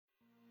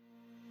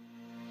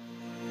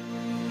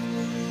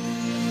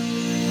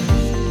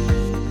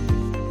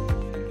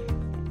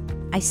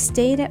I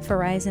stayed at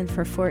Verizon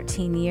for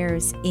 14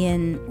 years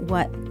in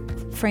what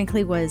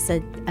frankly was a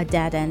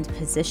dead-end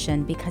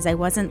position because I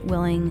wasn't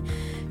willing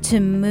to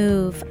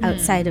move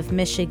outside of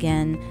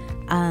Michigan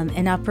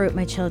and uproot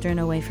my children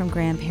away from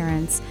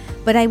grandparents.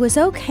 But I was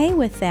okay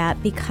with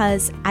that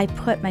because I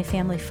put my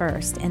family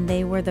first and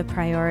they were the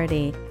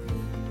priority.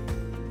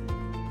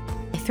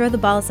 I throw the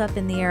balls up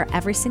in the air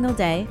every single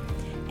day,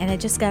 and I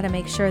just got to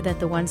make sure that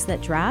the ones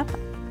that drop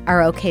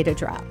are okay to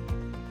drop.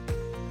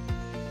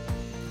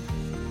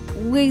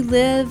 We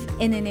live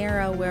in an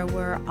era where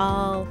we're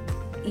all,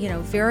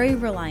 very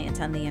reliant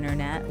on the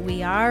internet.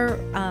 We are,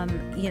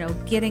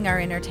 getting our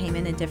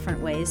entertainment in different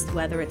ways,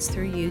 whether it's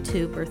through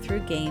YouTube or through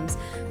games.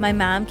 My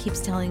mom keeps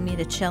telling me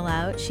to chill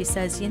out. She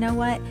says, you know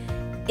what?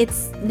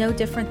 It's no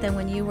different than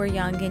when you were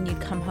young and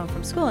you'd come home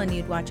from school and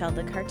you'd watch all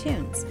the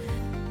cartoons.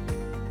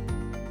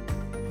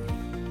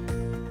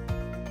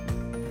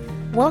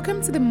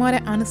 Welcome to the Mother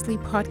Honestly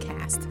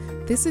podcast.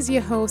 This is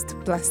your host,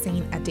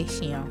 Blessing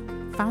Adesina,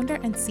 founder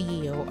and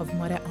CEO of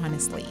Mother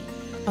Honestly.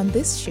 On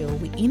this show,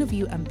 we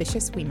interview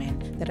ambitious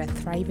women that are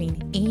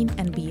thriving in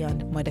and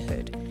beyond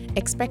motherhood.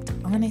 Expect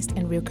honest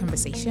and real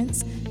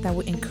conversations that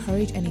will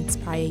encourage and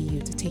inspire you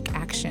to take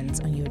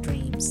actions on your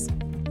dreams.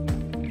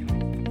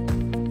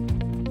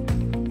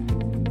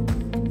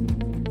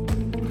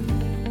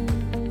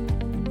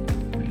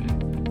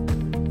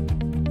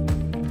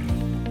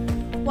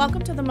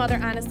 Welcome to the Mother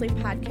Honestly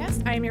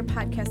podcast. I am your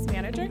podcast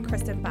manager,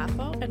 Kristen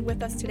Baffo, and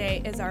with us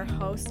today is our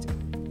host,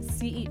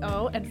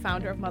 CEO and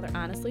founder of Mother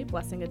Honestly,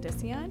 Blessing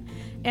Adesina.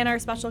 And our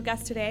special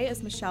guest today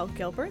is Michelle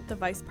Gilbert, the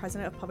Vice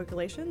President of Public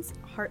Relations,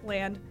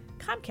 Heartland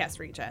Comcast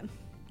Region.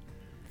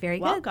 Very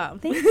good. Welcome.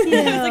 Thank you.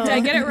 Did I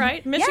get it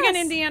right? Michigan,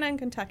 Yes. Indiana, and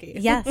Kentucky.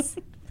 Yes.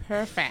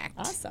 Perfect.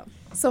 Awesome.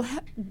 So,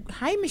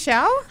 hi,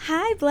 Michelle.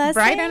 Hi, Blessing.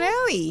 Bright and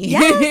early.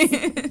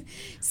 Yes.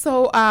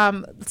 So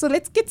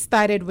let's get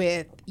started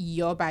with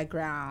your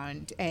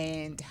background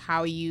and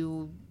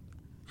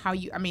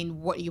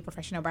what your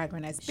professional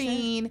background has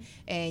been,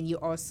 and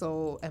you're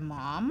also a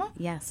mom.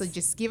 Yes. So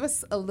just give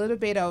us a little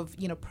bit of,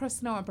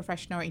 personal and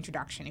professional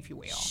introduction, if you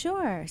will.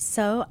 Sure.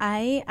 So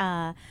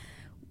I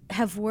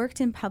have worked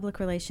in public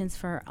relations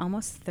for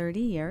almost 30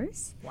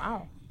 years.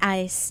 Wow.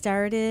 I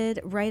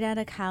started right out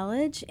of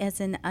college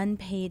as an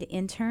unpaid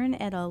intern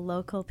at a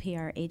local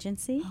PR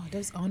agency. Oh,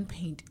 those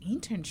unpaid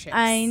internships.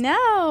 I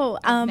know.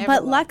 never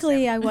But loved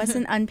luckily them. I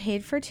wasn't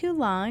unpaid for too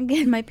long,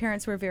 and my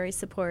parents were very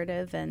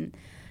supportive and,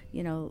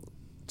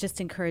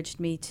 just encouraged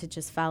me to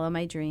just follow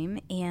my dream.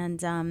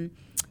 And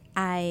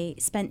I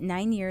spent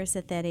 9 years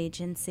at that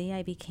agency.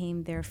 I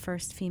became their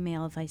first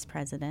female vice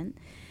president.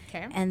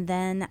 Okay. And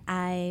then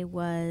I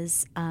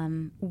was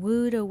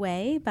wooed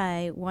away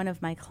by one of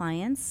my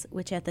clients,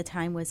 which at the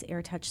time was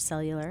AirTouch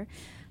Cellular.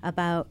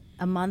 About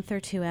a month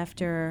or two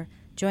after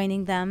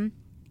joining them,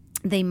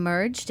 they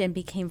merged and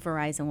became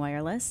Verizon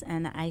Wireless.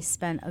 And I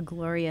spent a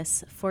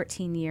glorious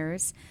 14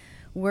 years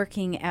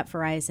working at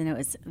Verizon. It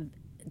was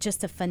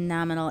just a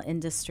phenomenal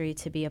industry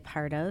to be a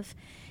part of.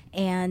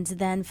 And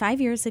then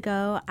 5 years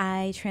ago,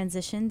 I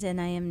transitioned,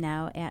 and I am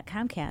now at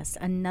Comcast,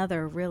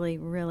 another really,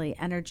 really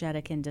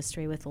energetic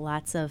industry with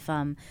lots of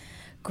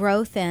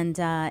growth and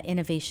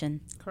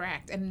innovation.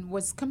 Correct. And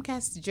was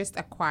Comcast just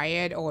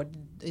acquired, or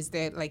is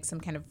there like some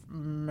kind of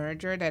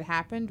merger that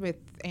happened with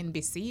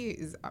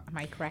NBC? Am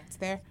I correct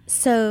there?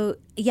 So,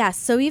 yes.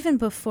 So even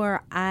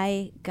before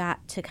I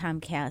got to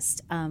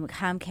Comcast,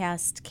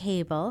 Comcast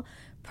Cable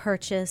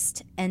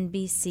purchased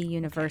NBC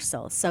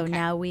Universal. So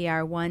now we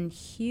are one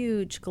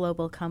huge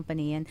global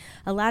company. And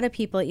a lot of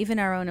people, even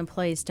our own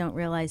employees, don't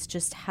realize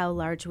just how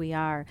large we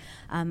are.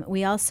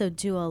 We also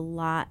do a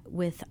lot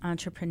with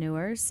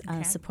entrepreneurs,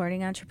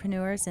 supporting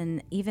entrepreneurs,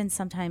 and even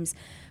sometimes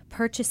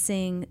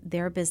purchasing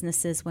their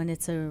businesses when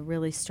it's a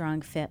really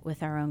strong fit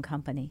with our own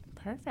company.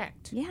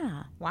 Perfect.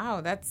 Yeah. Wow,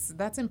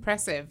 that's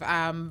impressive.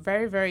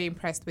 Very, very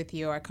impressed with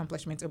your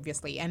accomplishments,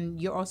 obviously.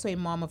 And you're also a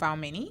mom of how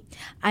many?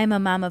 I'm a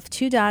mom of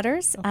two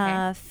daughters, Okay.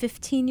 a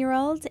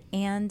 15-year-old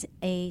and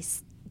a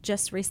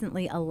just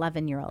recently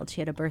 11-year-old. She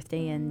had a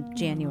birthday in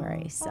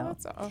January. So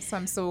that's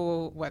awesome.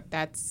 So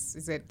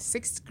is it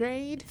sixth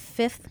grade?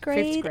 Fifth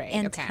grade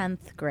and okay.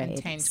 10th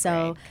grade. And 10th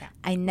so grade, okay.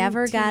 I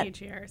never got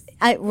Teenage years.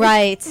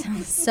 right.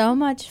 So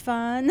much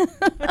fun.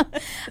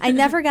 I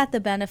never got the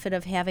benefit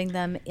of having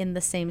them in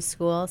the same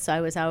school, so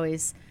I was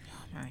always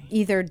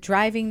either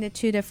driving to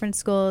two different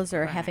schools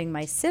or having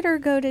my sitter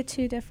go to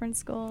two different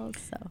schools.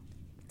 So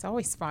it's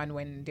always fun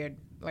when they're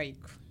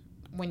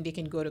when they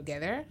can go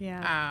together.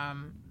 Yeah.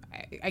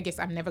 I guess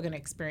I'm never going to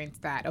experience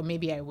that, or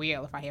maybe I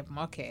will if I have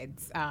more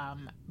kids.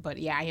 But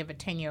yeah, I have a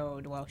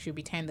 10-year-old. Well, she'll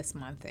be 10 this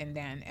month, and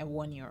then a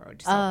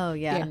 1-year-old. So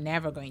they're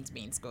never going to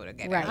be in school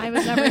together. Right. I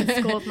was never in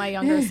school with my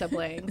younger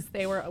siblings.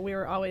 We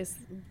were always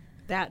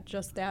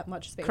that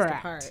much space Correct.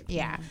 apart.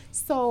 Yeah.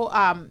 So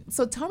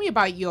tell me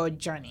about your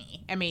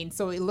journey. I mean,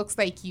 so it looks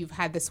like you've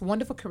had this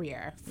wonderful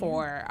career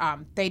for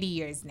 30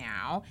 years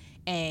now,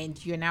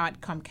 and you're now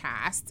at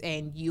Comcast,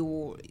 and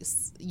you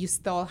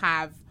still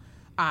have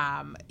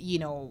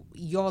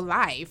your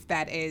life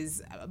that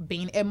is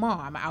being a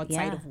mom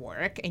outside of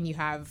work, and you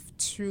have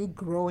two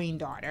growing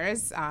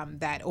daughters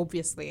that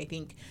obviously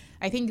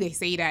I think they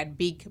say that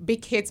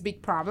big kids,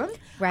 big problem.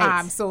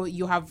 Right. So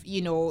you have,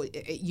 you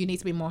need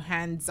to be more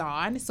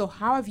hands-on. So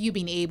how have you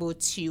been able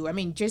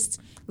to, just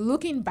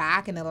looking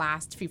back in the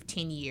last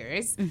 15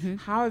 years,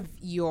 how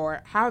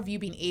have you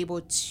been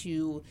able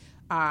to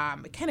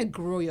kind of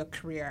grow your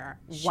career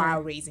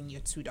while raising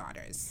your two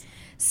daughters?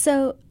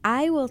 So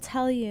I will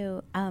tell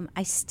you,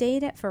 I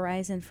stayed at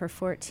Verizon for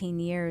 14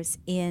 years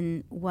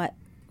in what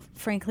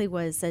frankly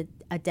was a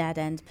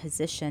dead-end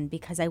position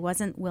because I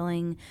wasn't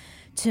willing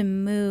to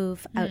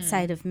move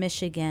outside of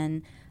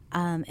Michigan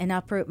and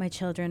uproot my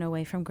children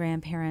away from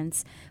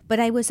grandparents.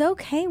 But I was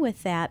okay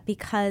with that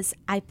because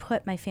I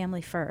put my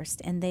family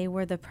first, and they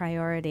were the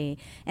priority.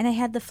 And I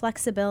had the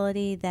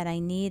flexibility that I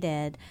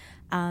needed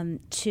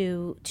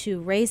to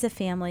raise a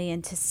family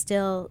and to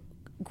still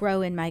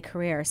grow in my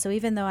career. So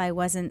even though I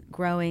wasn't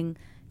growing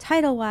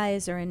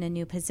title-wise or in a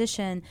new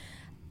position,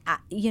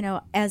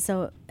 as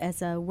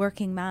a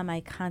working mom,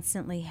 I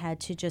constantly had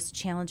to just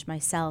challenge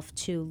myself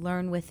to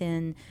learn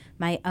within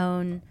my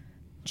own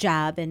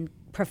job and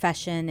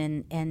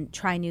profession and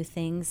try new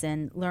things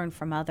and learn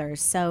from others.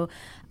 So,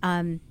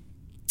 I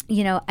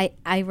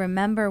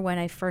remember when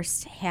I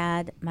first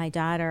had my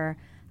daughter,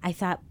 I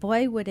thought,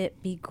 boy, would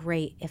it be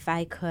great if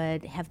I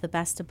could have the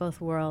best of both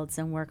worlds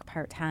and work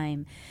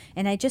part-time.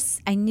 And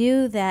I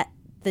knew that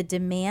the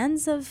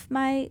demands of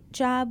my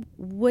job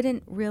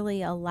wouldn't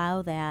really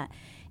allow that.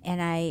 And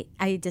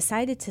I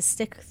decided to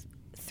stick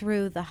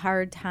through the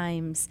hard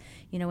times,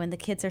 when the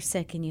kids are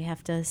sick and you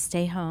have to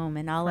stay home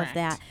and all of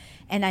that.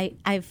 And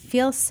I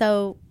feel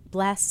so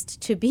blessed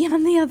to be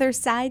on the other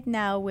side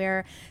now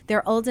where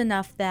they're old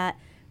enough that,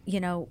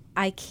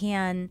 I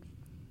can,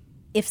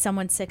 if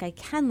someone's sick, I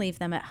can leave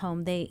them at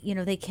home. They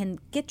can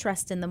get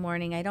dressed in the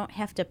morning. I don't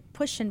have to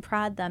push and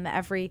prod them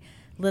every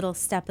little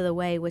step of the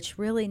way, which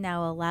really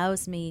now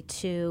allows me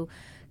to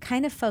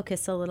kind of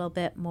focus a little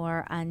bit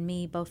more on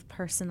me, both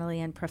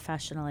personally and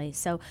professionally.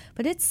 So,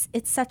 but it's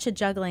such a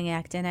juggling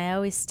act. And I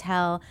always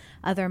tell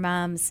other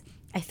moms,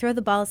 I throw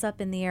the balls up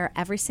in the air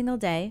every single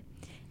day,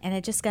 and I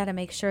just got to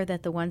make sure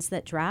that the ones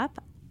that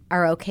drop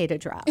are okay to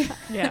drop.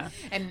 Yeah.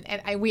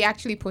 and we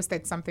actually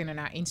posted something on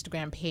our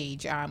Instagram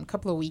page a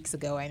couple of weeks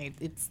ago, and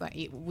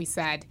we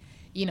said,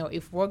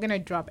 if we're gonna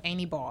drop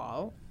any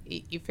ball,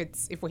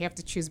 if we have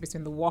to choose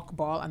between the walk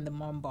ball and the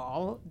mom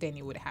ball, then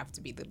it would have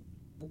to be the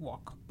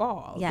walk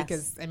ball. Yes.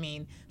 Because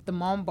the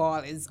mom ball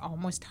is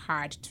almost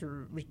hard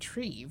to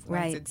retrieve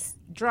once it's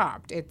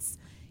dropped. It's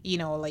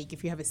like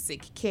if you have a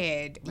sick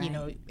kid,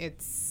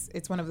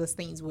 it's one of those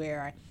things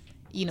where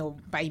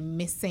by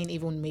missing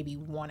even maybe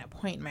one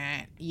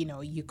appointment,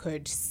 you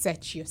could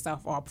set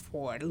yourself up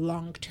for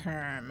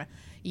long-term,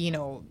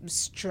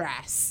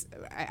 stress.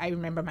 I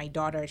remember my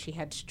daughter, she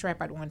had strep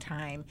at one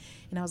time,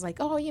 and I was like,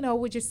 oh,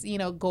 we'll just,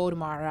 go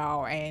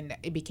tomorrow, and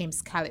it became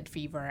scarlet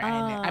fever.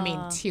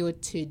 And till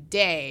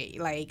today,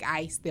 like,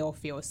 I still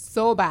feel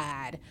so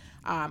bad.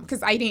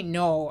 Because I didn't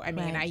know.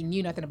 I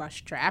knew nothing about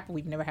strep.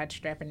 We've never had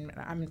strep, and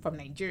I'm from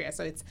Nigeria,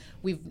 so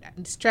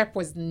strep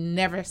was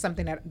never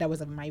something that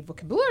was in my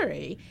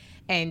vocabulary.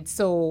 And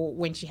so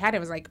when she had it, I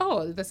was like,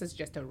 oh, this is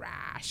just a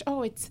rash.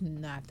 Oh, it's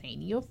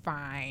nothing. You're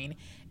fine.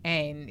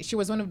 And she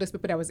was one of those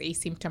people that was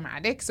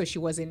asymptomatic, so she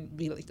wasn't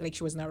really, like,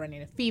 she was not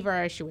running a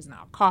fever, she was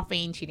not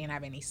coughing, she didn't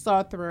have any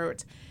sore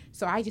throat.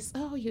 So I just,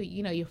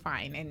 you're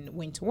fine, and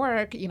went to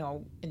work,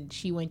 and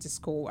she went to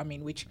school.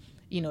 Which,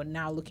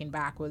 now looking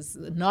back was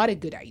not a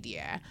good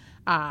idea.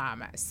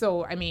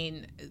 So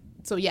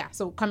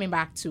coming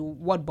back to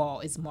what ball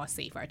is more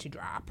safer to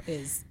drop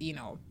is,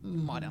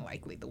 more than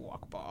likely the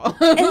walk ball.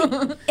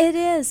 It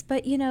is,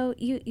 but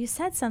you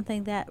said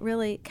something that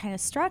really kind of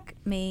struck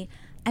me.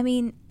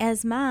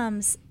 As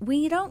moms,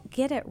 we don't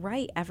get it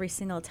right every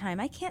single time.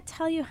 I can't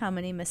tell you how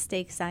many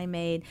mistakes I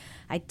made.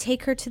 I'd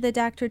take her to the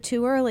doctor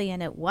too early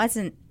and it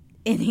wasn't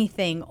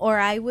anything, or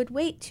I would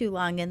wait too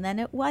long and then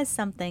it was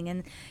something.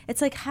 And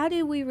it's like, how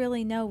do we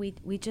really know?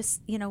 We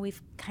just,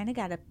 we've kind of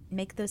got to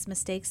make those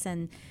mistakes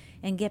and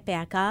get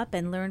back up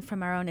and learn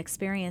from our own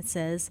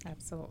experiences.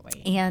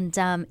 Absolutely. And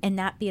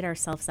not beat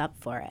ourselves up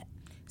for it.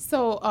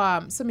 So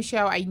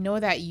Michelle, I know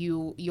that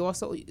you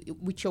also,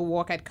 with your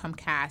work at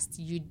Comcast,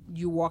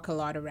 you work a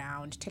lot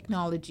around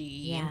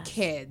technology and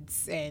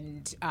kids,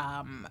 and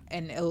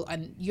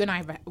you and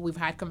I we've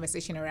had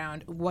conversation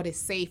around what is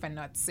safe and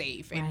not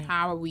safe, and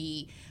how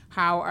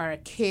our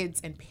kids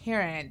and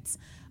parents,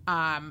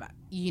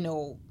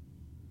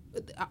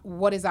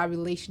 what is our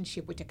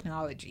relationship with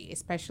technology,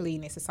 especially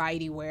in a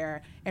society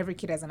where every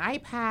kid has an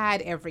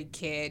iPad, every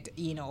kid,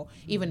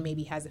 even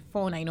maybe has a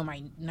phone. I know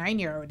my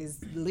 9-year-old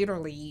is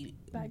literally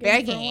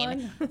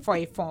begging for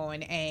a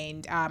phone.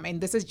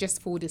 And this is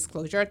just full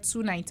disclosure.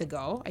 2 nights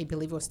ago, I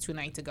believe it was 2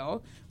 nights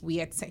ago, we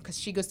had sent, because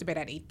she goes to bed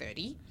at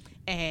 8:30.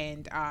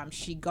 And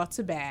she got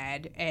to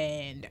bed,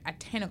 and at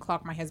 10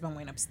 o'clock, my husband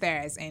went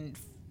upstairs and,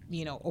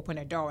 opened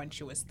her door, and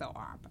she was still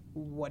up.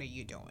 What are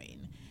you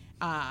doing?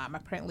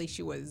 Apparently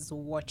she was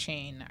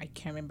watching, I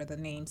can't remember the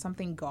name,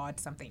 something God,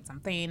 something,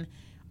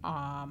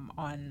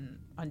 on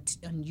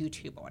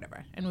YouTube or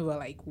whatever. And we were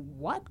like,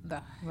 what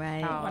the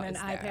hell on an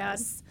is iPad?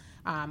 this?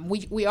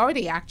 We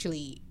already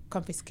actually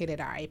confiscated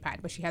our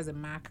iPad, but she has a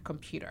Mac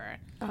computer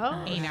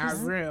in our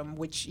room,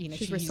 which she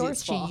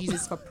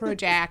uses for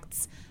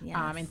projects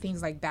and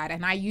things like that.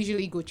 And I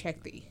usually go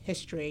check the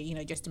history,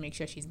 just to make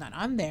sure she's not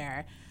on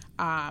there.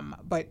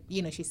 But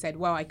she said,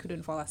 well, I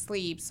couldn't fall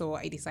asleep, so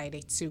I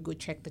decided to go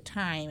check the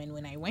time. And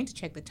when I went to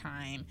check the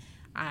time,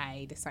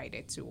 I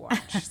decided to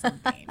watch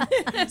something.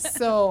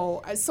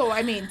 So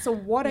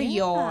what are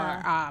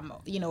your,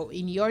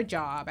 in your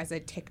job as a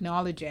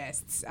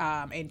technologist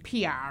and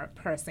PR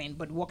person,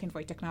 but working for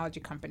a technology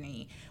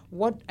company,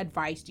 what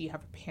advice do you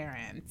have for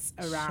parents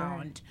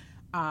around,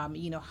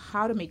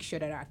 how to make sure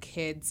that our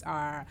kids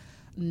are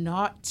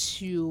not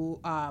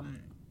too, I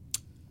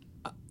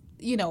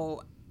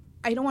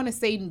don't want to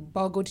say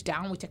boggled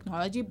down with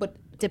technology, but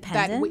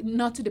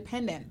not too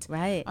dependent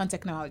on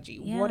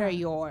technology. Yeah. What are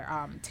your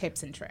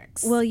tips and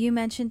tricks? Well, you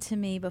mentioned to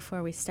me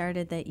before we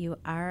started that you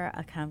are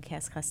a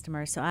Comcast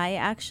customer, so I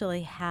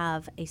actually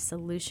have a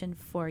solution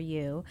for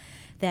you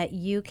that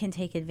you can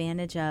take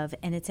advantage of,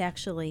 and it's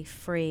actually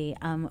free.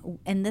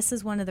 And this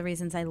is one of the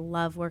reasons I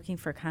love working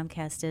for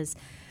Comcast is,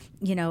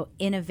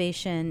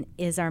 innovation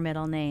is our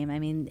middle name. I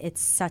mean,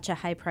 it's such a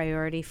high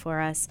priority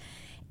for us.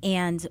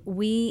 And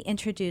we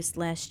introduced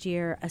last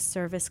year a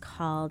service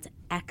called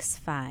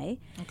XFi.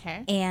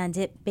 Okay. And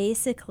it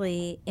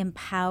basically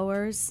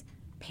empowers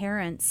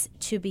parents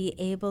to be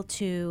able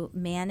to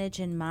manage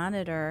and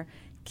monitor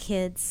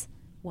kids'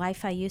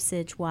 Wi-Fi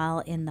usage while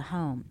in the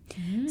home.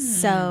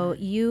 So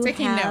you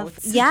taking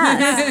notes.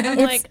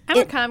 Yes. I'm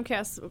a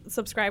Comcast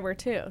subscriber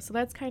too, so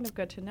that's kind of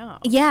good to know.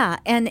 Yeah,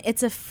 and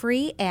it's a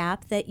free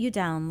app that you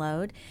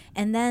download,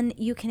 and then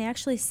you can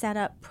actually set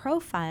up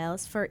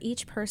profiles for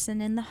each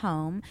person in the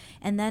home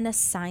and then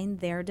assign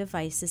their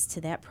devices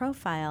to that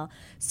profile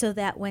so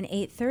that when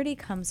 8:30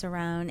 comes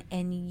around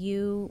and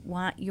you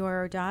want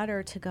your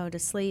daughter to go to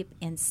sleep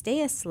and stay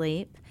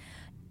asleep,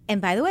 and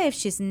by the way, if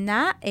she's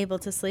not able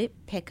to sleep,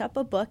 pick up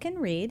a book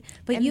and read.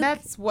 And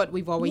that's what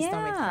we've always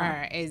done with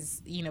her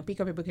is, pick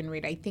up a book and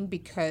read. I think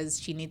because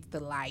she needs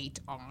the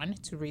light on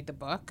to read the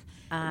book.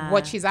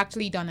 What she's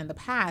actually done in the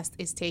past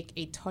is take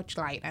a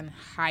torchlight and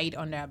hide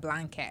under a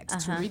blanket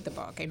to read the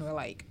book. And we're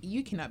like,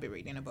 you cannot be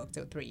reading a book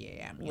till 3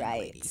 a.m.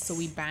 Right. Lady. So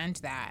we banned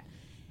that.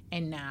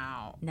 And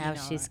now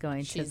she's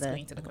going to the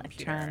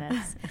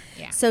electronics.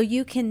 Yeah. So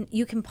you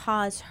can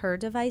pause her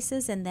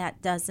devices, and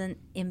that doesn't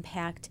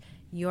impact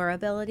your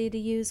ability to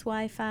use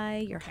Wi-Fi,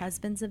 your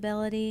husband's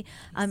ability.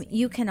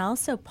 You can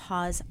also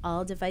pause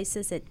all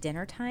devices at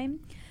dinner time.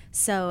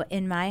 So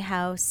in my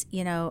house,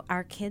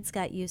 our kids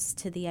got used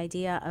to the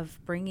idea of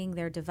bringing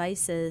their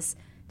devices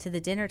to the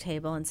dinner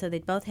table, and so they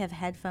both have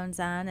headphones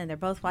on and they're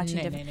both watching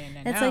different.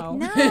 It's like,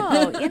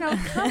 no,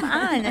 come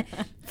on.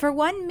 For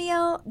one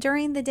meal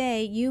during the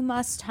day, you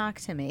must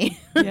talk to me.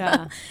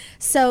 Yeah.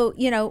 So,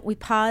 we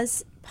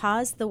pause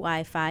the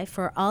Wi-Fi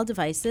for all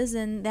devices,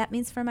 and that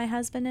means for my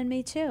husband and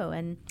me too.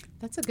 And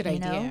that's a good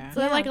idea.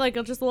 So like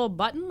just a little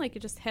button, like you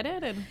just hit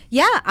it, and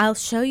I'll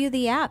show you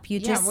the app. You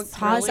just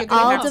pause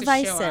all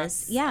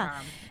devices.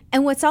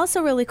 And what's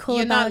also really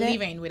cool about it, you're not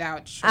leaving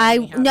without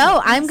showing me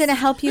I'm going to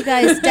help you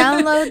guys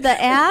download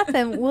the app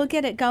and we'll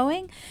get it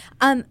going.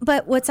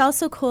 But what's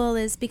also cool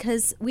is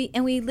because we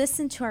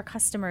listen to our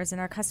customers,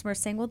 and our customers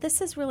saying, well, this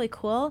is really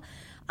cool.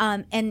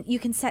 And you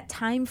can set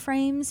time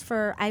frames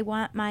for, I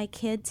want my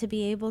kid to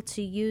be able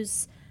to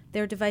use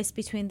their device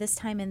between this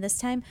time and this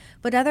time.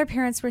 But other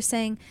parents were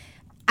saying,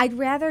 I'd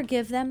rather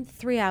give them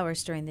 3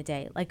 hours during the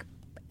day, like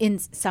in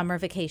summer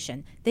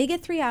vacation. They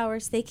get 3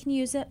 hours. They can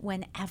use it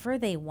whenever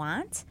they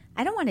want.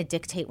 I don't want to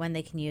dictate when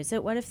they can use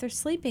it. What if they're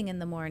sleeping in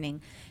the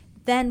morning?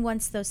 Then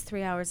once those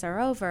 3 hours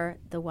are over,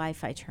 the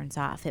Wi-Fi turns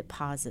off. It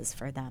pauses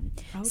for them.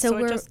 Oh, so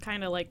it just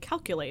kind of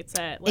calculates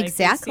it.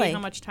 Exactly. See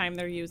how much time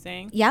they're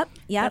using. Yep.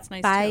 That's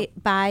nice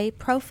by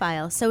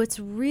profile. So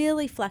it's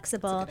really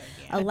flexible.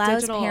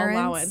 Allows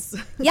parents. Allowance.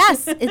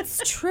 Yes,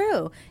 it's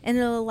true, and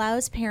it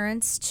allows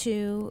parents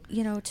to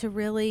to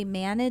really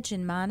manage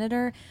and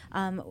monitor.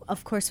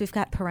 Of course, we've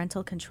got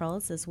parental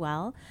controls as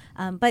well.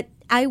 But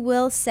I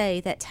will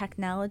say that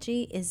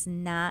technology is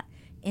not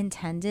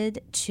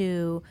intended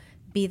to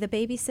be the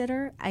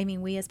babysitter. I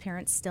mean, we as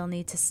parents still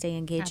need to stay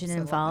engaged and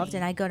involved.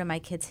 And I go to my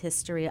kids'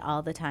 history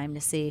all the time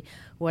to see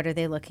what are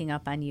they looking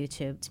up on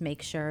YouTube to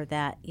make sure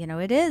that,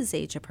 it is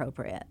age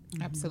appropriate.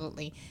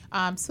 Absolutely.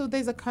 So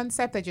there's a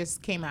concept that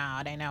just came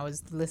out, and I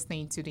was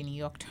listening to the New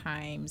York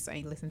Times.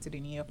 I listen to the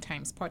New York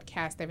Times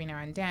podcast every now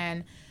and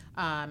then.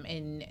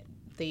 And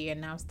they are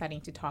now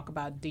starting to talk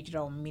about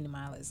digital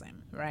minimalism,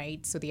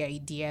 right? So the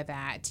idea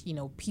that,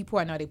 people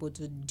are not able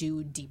to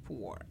do deep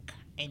work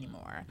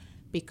anymore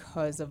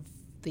because of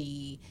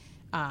the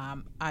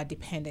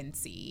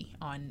dependency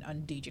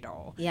on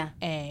digital. Yeah.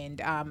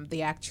 And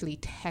they actually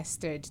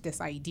tested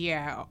this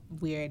idea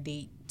where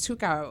they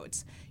took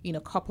out, a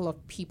couple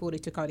of people, they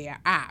took out their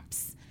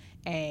apps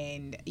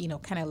and,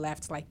 kind of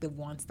left like the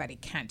ones that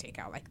it can't take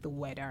out, like the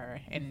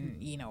weather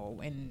and,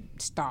 and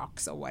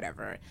stocks or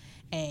whatever.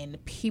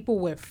 And people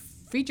were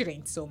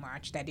fidgeting so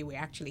much that they were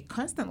actually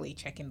constantly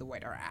checking the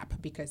weather app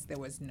because there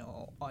was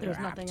no other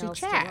app to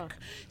check.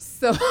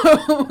 So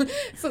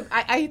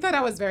I thought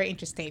that was very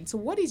interesting. So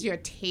what is your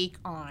take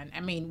on,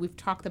 we've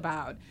talked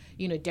about,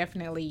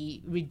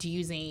 definitely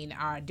reducing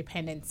our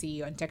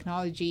dependency on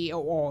technology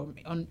or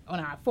on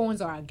our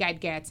phones or our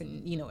gadgets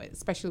and,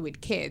 especially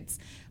with kids.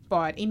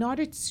 But in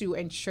order to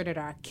ensure that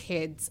our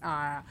kids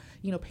are,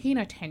 paying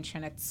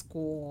attention at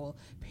school,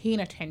 paying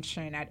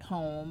attention at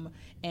home,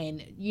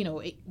 and,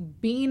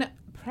 being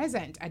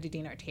present at the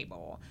dinner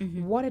table,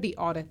 what are the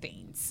other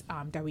things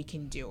that we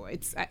can do?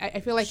 I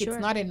feel like it's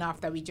not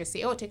enough that we just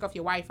say, take off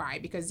your Wi-Fi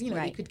because,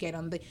 they could get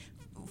on the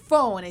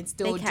phone and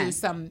still do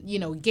some,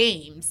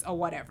 games or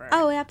whatever.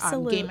 Oh,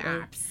 absolutely. Game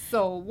apps.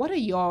 So what are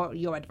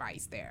your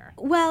advice there?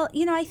 Well,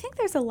 I think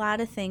there's a lot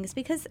of things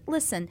because,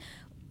 listen,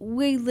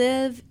 we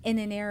live in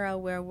an era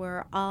where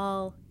we're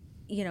all,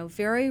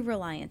 very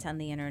reliant on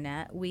the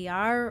internet. We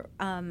are,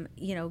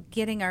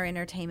 getting our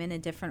entertainment in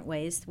different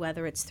ways,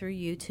 whether it's through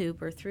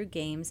YouTube or through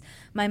games.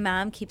 My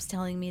mom keeps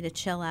telling me to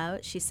chill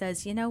out. She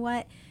says, you know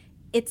what?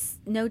 It's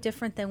no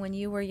different than when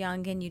you were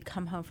young and you'd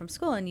come home from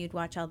school and you'd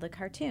watch all the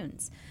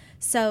cartoons.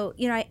 So,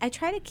 I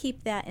try to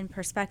keep that in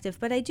perspective,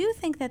 but I do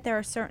think that there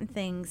are certain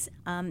things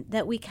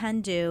that we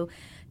can do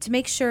to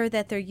make sure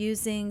that they're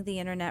using the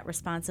internet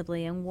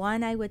responsibly. And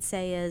one I would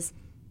say is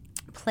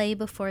play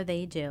before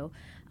they do.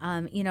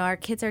 Our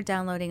kids are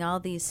downloading all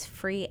these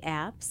free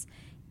apps,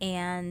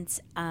 and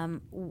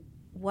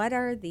what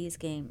are these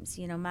games?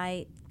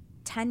 My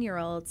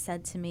 10-year-old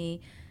said to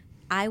me,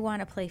 I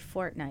want to play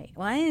Fortnite.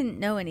 Well, I didn't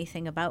know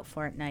anything about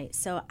Fortnite,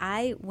 so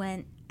I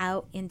went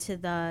out into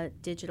the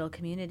digital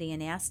community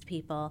and asked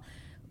people,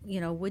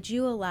 would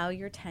you allow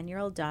your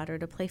 10-year-old daughter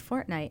to play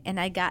Fortnite? And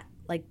I got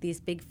like these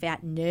big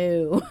fat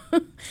no.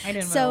 I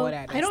didn't know what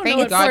that is. I don't know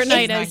what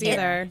Fortnite is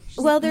either.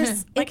 Well,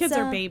 there's my kids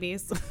are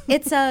babies.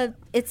 it's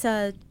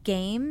a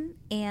game,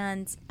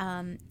 and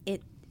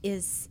it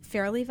is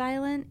fairly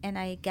violent, and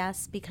I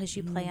guess because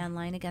you play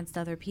online against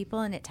other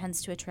people, and it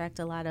tends to attract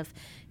a lot of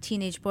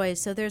teenage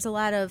boys. So there's a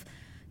lot of,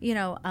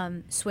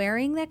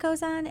 swearing that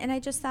goes on, and I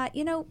just thought,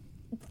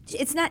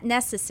 it's not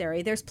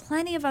necessary. There's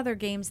plenty of other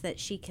games that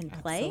she can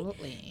play.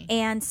 Absolutely.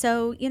 And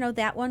so,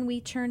 that one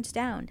we turned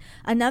down.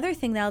 Another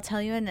thing that I'll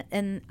tell you,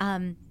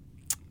 and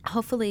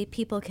hopefully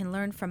people can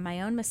learn from my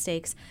own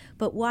mistakes,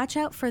 but watch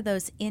out for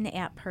those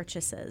in-app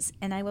purchases.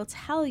 And I will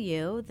tell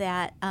you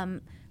that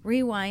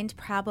rewind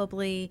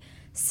probably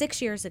 6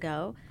 years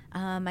ago,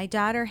 my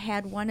daughter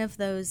had one of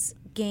those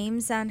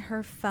games on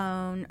her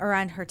phone or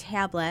on her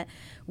tablet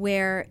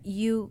where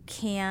you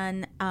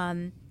can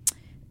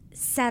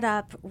set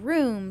up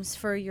rooms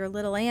for your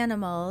little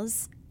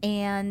animals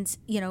and,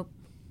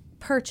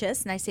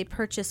 purchase, and I say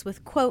purchase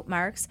with quote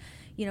marks,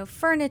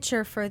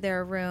 furniture for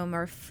their room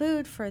or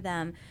food for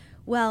them.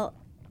 Well,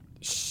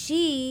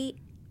 she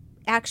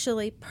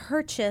actually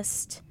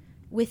purchased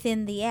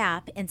within the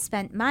app and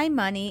spent my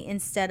money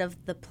instead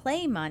of the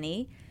play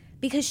money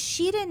because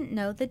she didn't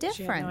know the difference.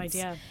 She had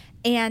no idea.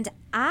 And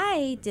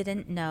I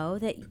didn't know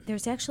that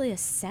there's actually a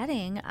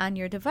setting on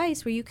your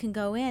device where you can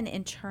go in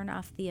and turn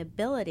off the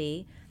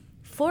ability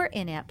for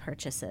in-app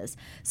purchases.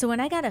 So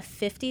when I got a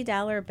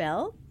 $50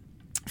 bill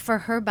for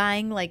her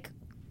buying like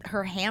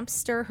her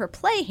hamster, her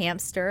play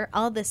hamster,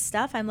 all this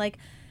stuff, I'm like,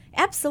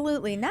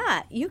 absolutely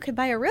not. You could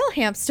buy a real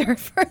hamster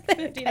for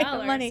that kind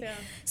of money. Yeah.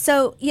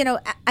 So,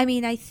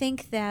 I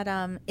think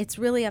that it's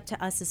really up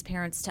to us as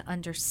parents to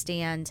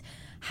understand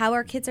how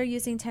our kids are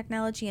using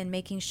technology and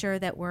making sure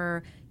that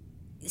we're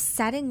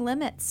setting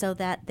limits so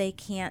that they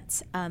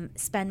can't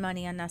spend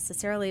money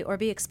unnecessarily or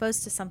be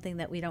exposed to something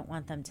that we don't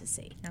want them to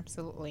see.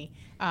 Absolutely.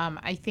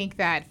 I think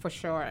that for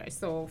sure.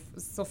 So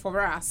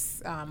for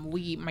us,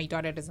 my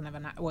daughter doesn't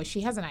have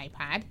she has an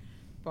iPad,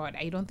 but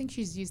I don't think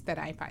she's used that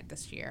iPad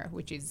this year,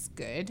 which is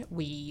good.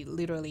 We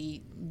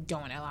literally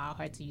don't allow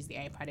her to use the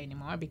iPad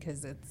anymore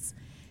because it's,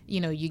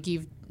 you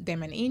give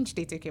them an inch,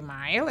 they take a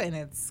mile, and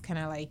it's kind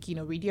of like,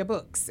 read your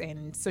books.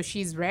 And so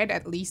she's read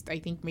at least, I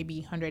think,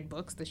 maybe 100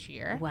 books this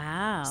year.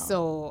 Wow.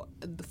 So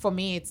for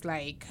me, it's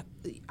like,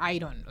 I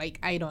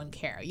don't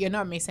care. You're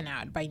not missing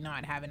out by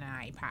not having an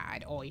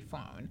iPad or a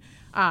phone.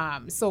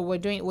 So we're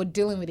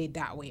dealing with it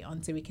that way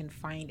until we can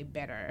find a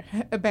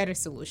better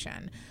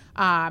solution.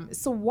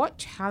 So what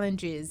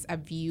challenges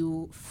have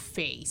you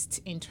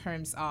faced in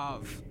terms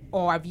of,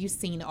 or have you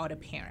seen other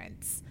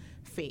parents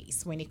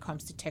face when it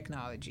comes to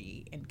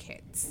technology and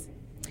kids?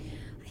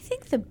 I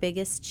think the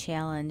biggest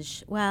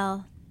challenge,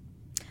 so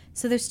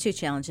there's two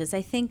challenges.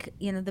 I think,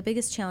 the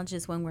biggest challenge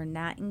is when we're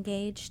not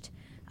engaged,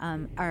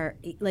 are,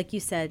 like you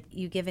said,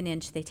 you give an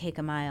inch, they take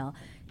a mile.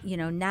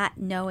 Not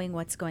knowing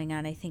what's going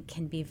on, I think,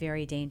 can be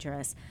very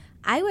dangerous.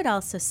 I would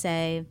also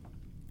say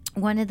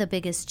one of the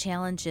biggest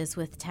challenges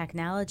with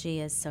technology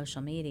is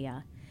social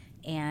media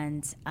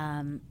and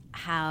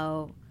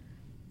how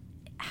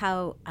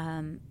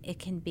it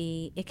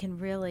can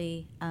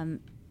really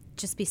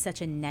just be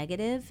such a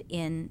negative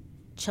in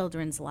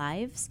children's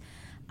lives.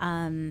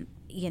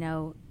 You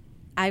know,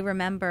 I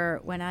remember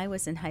when I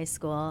was in high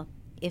school,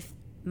 if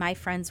my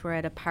friends were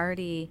at a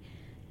party,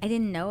 I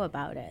didn't know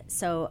about it.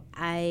 So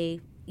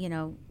you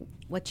know,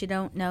 what you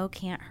don't know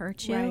can't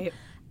hurt you. Right.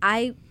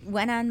 I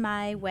went on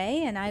my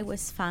way and I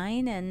was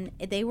fine, and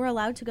they were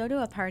allowed to go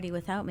to a party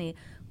without me.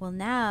 Well,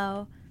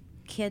 now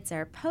kids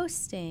are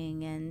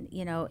posting, and,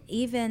 you know,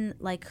 even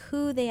like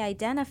who they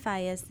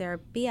identify as their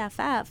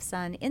BFFs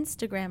on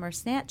Instagram or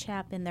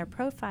Snapchat in their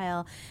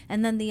profile,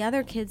 and then the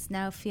other kids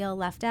now feel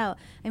left out.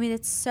 I mean,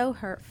 it's so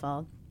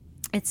hurtful.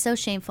 It's so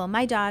shameful.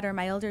 My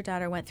older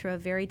daughter, went through a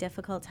very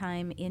difficult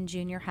time in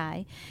junior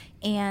high,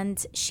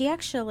 and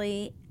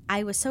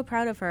I was so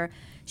proud of her.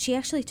 She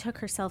actually took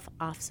herself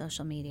off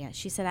social media.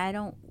 She said, I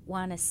don't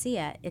want to see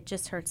it. It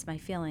just hurts my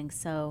feelings.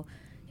 So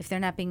if they're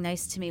not being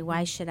nice to me,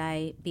 why should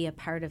I be a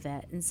part of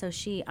it? And so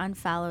she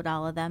unfollowed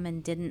all of them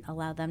and didn't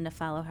allow them to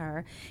follow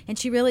her. And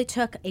she really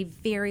took a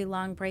very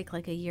long break,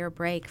 like a year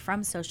break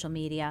from social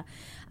media.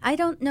 I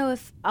don't know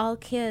if all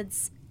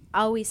kids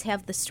always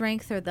have the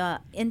strength or the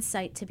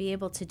insight to be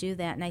able to do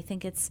that. And I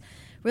think it's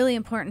really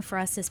important for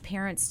us as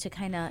parents to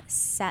kind of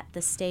set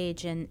the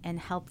stage and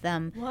help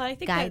them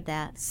guide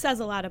that. Says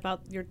a lot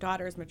about your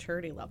daughter's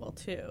maturity level,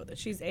 too, that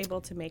she's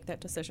able to make that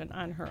decision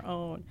on her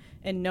own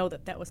and know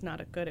that that was not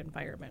a good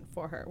environment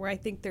for her. Where I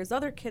think there's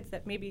other kids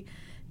that maybe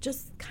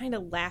just kind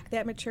of lack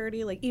that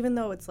maturity. Like, even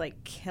though it's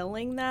like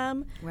killing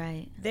them,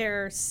 right,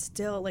 they're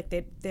still like,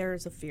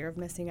 there's a fear of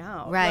missing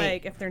out. Right.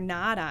 Like, if they're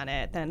not on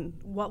it, then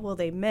what will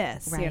they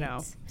miss, right. you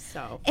know?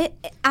 So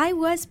I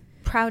was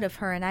proud of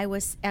her, and I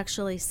was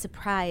actually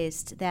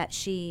surprised that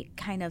she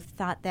kind of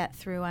thought that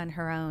through on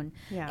her own.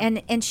 Yeah.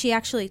 And she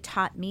actually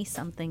taught me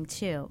something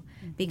too,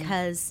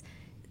 because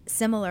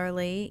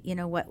similarly, you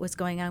know, what was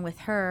going on with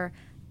her,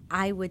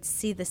 I would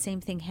see the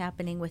same thing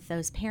happening with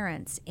those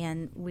parents,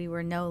 and we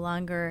were no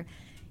longer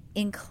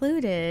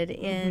included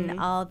in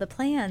all the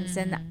plans.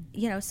 And,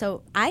 you know,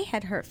 so I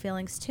had hurt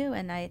feelings too,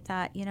 and I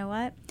thought, you know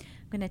what,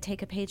 I'm going to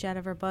take a page out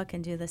of her book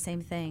and do the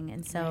same thing.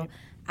 And so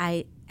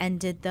I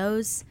ended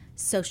those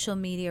social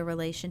media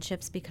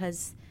relationships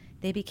because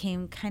they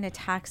became kind of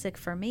toxic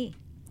for me.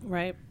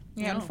 Right.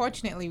 Yeah,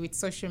 unfortunately, with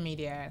social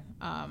media,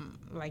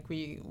 like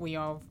we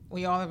all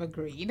have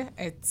agreed,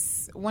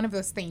 it's one of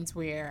those things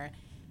where,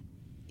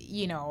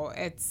 you know,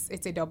 it's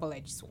a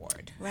double-edged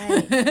sword.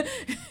 Right.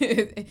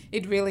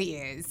 It really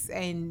is.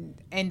 And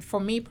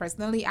for me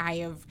personally, I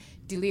have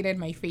deleted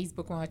my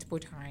Facebook multiple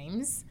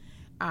times.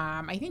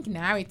 I think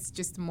now it's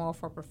just more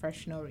for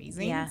professional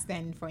reasons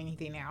than for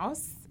anything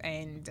else.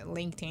 And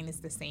LinkedIn is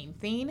the same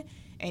thing.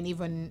 And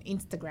even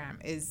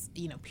Instagram is,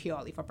 you know,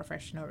 purely for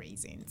professional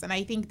reasons. And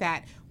I think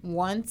that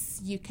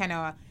once you kind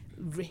of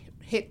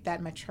hit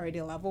that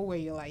maturity level where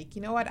you're like,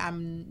 you know what,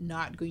 I'm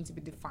not going to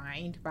be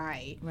defined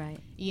by,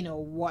 you know,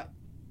 what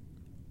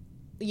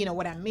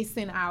I'm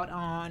missing out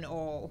on,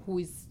 or who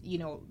is, you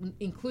know,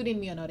 including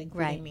me or not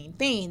including me in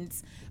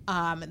things,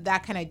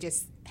 that kind of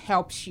just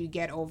helps you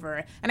get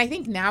over. And I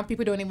think now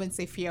people don't even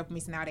say fear of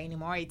missing out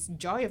anymore. It's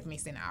joy of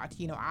missing out.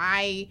 You know,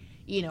 I,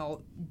 you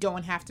know,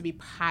 don't have to be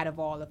part of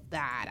all of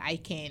that. I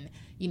can,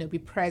 you know, be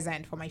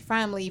present for my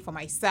family, for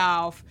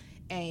myself,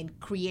 and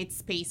create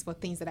space for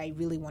things that I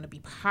really want to be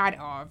part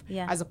of,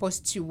 as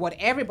opposed to what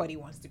everybody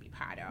wants to be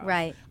part of.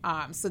 Right.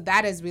 So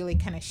that has really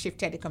kind of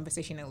shifted the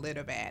conversation a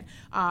little bit.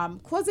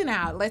 Closing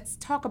out, let's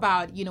talk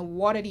about, you know,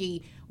 what are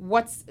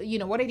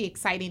the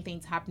exciting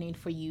things happening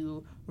for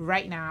you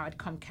right now at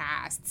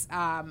Comcast?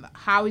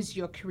 How is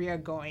your career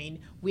going?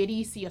 Where do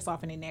you see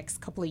yourself in the next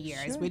couple of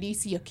years? Where do you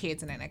see your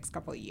kids in the next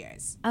couple of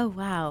years? Oh,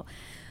 wow.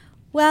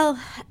 Well,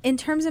 in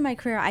terms of my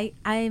career,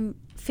 I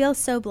feel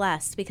so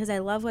blessed because I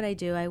love what I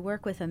do. I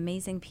work with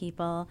amazing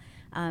people.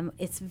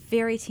 It's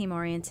very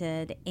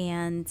team-oriented,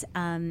 and,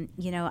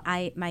 you know,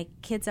 my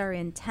kids are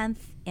in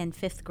 10th and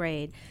 5th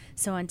grade,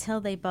 so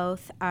until they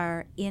both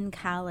are in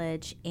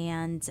college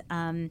and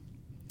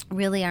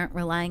really aren't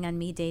relying on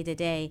me day to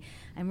day,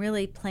 I'm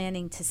really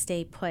planning to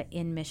stay put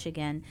in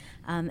Michigan.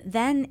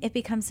 Then it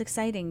becomes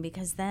exciting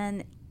because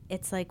then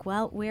it's like,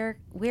 well, what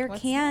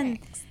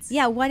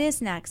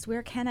is next?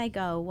 Where can I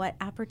go? What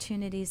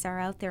opportunities are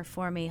out there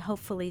for me?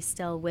 Hopefully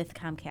still with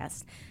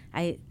Comcast.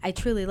 I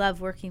truly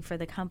love working for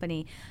the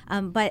company.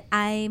 But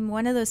I'm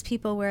one of those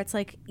people where it's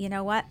like, you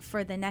know what,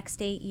 for the next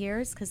 8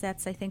 years, because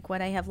that's, I think,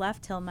 what I have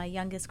left till my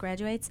youngest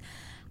graduates,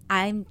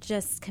 I'm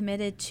just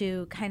committed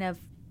to kind of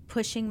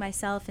pushing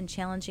myself and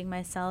challenging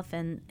myself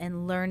and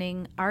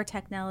learning our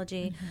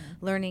technology,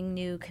 learning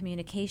new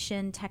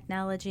communication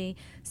technology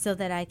so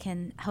that I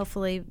can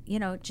hopefully, you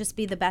know, just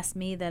be the best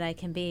me that I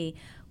can be,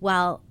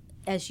 while,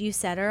 as you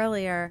said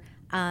earlier,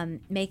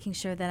 making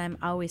sure that I'm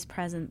always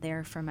present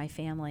there for my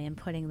family and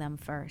putting them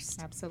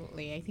first.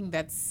 Absolutely. I think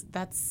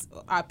that's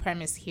our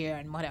premise here,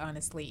 and Mother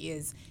Honestly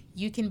is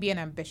you can be an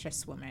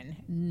ambitious woman,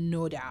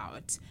 no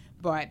doubt,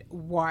 but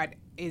what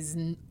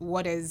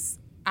is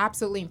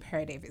absolutely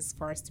imperative is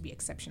for us to be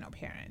exceptional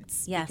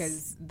parents. Yes.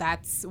 Because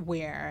that's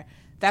where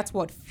that's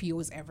what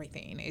fuels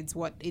everything. It's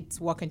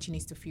what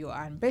continues to fuel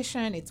our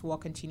ambition. It's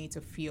what continues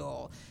to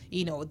fuel,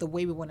 the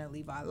way we want to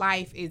live our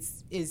life.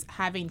 Is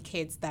having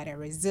kids that are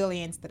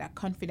resilient, that are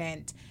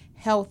confident,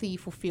 healthy,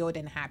 fulfilled,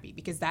 and happy,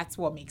 because that's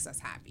what makes us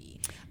happy.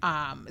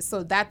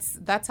 So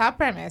that's our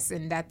premise,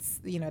 and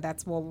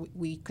that's what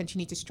we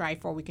continue to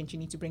strive for. We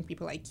continue to bring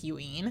people like you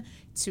in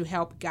to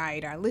help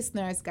guide our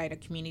listeners, guide our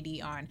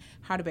community on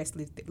how to best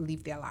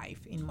live their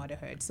life in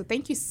motherhood. So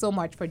thank you so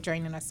much for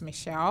joining us,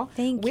 Michelle.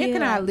 Thank you. Where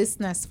can our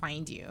listeners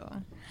find you?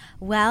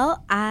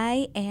 Well,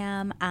 I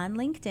am on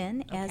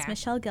LinkedIn as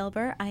Michelle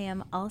Gilbert. I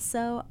am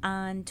also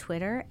on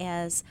Twitter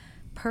as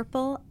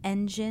Purple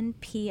Engine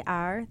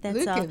PR. That's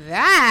Look a at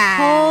that.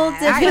 whole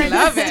different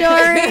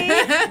story.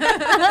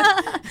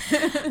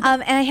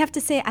 And I have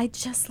to say, I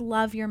just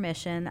love your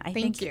mission. I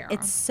think you.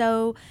 It's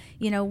so,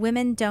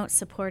 women don't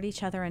support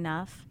each other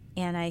enough.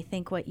 And I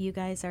think what you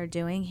guys are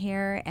doing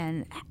here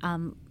and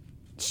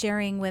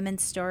sharing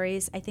women's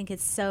stories, I think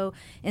it's so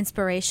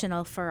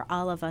inspirational for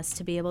all of us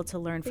to be able to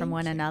learn from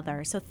one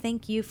another. So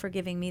thank you for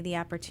giving me the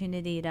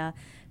opportunity to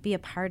be a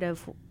part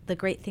of the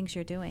great things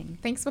you're doing.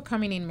 Thanks for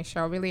coming in,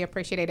 Michelle. Really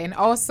appreciate it. And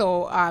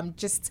also,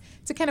 just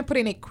to kind of put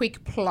in a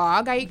quick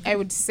plug, I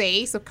would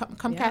say, so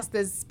Comcast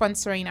is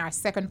sponsoring our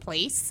second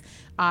place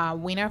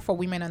winner for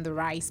Women on the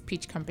Rise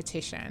pitch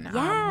competition,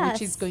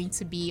 which is going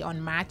to be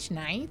on March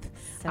 9th,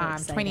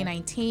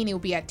 2019. It will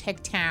be at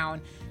Tech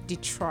Town,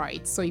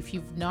 Detroit. So if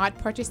you've not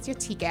purchased your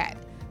ticket,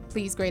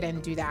 please go ahead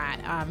and do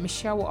that.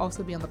 Michelle will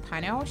also be on the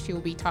panel. She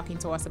will be talking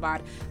to us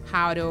about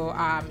how to,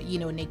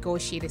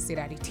 negotiate a seat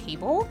at a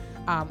table.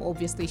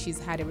 Obviously, she's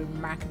had a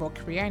remarkable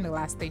career in the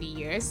last 30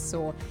 years.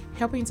 So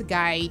helping to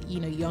guide,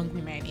 young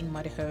women in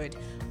motherhood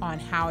on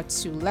how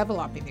to level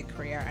up in their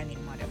career and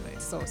in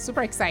motherhood. So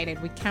super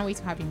excited. We can't wait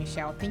to have you,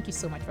 Michelle. Thank you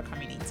so much for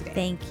coming in today.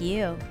 Thank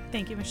you.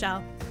 Thank you,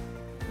 Michelle.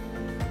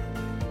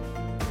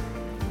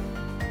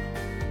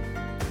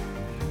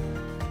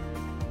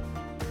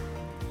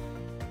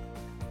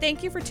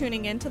 Thank you for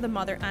tuning in to the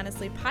Mother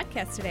Honestly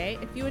podcast today.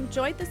 If you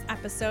enjoyed this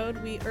episode,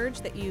 we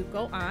urge that you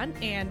go on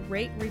and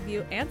rate,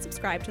 review, and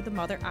subscribe to the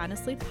Mother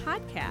Honestly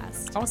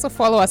podcast. Also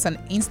follow us on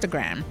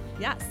Instagram.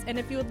 Yes, and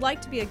if you would like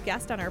to be a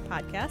guest on our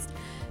podcast,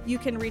 you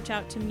can reach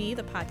out to me,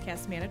 the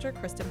podcast manager,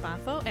 Kristen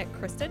Baffo, at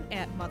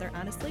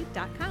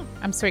kristen@motherhonestly.com.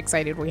 I'm so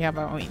excited we have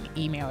our own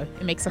email.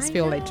 It makes us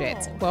feel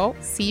legit. Well,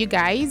 see you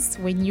guys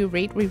when you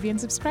rate, review,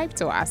 and subscribe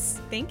to us.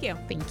 Thank you.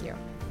 Thank you.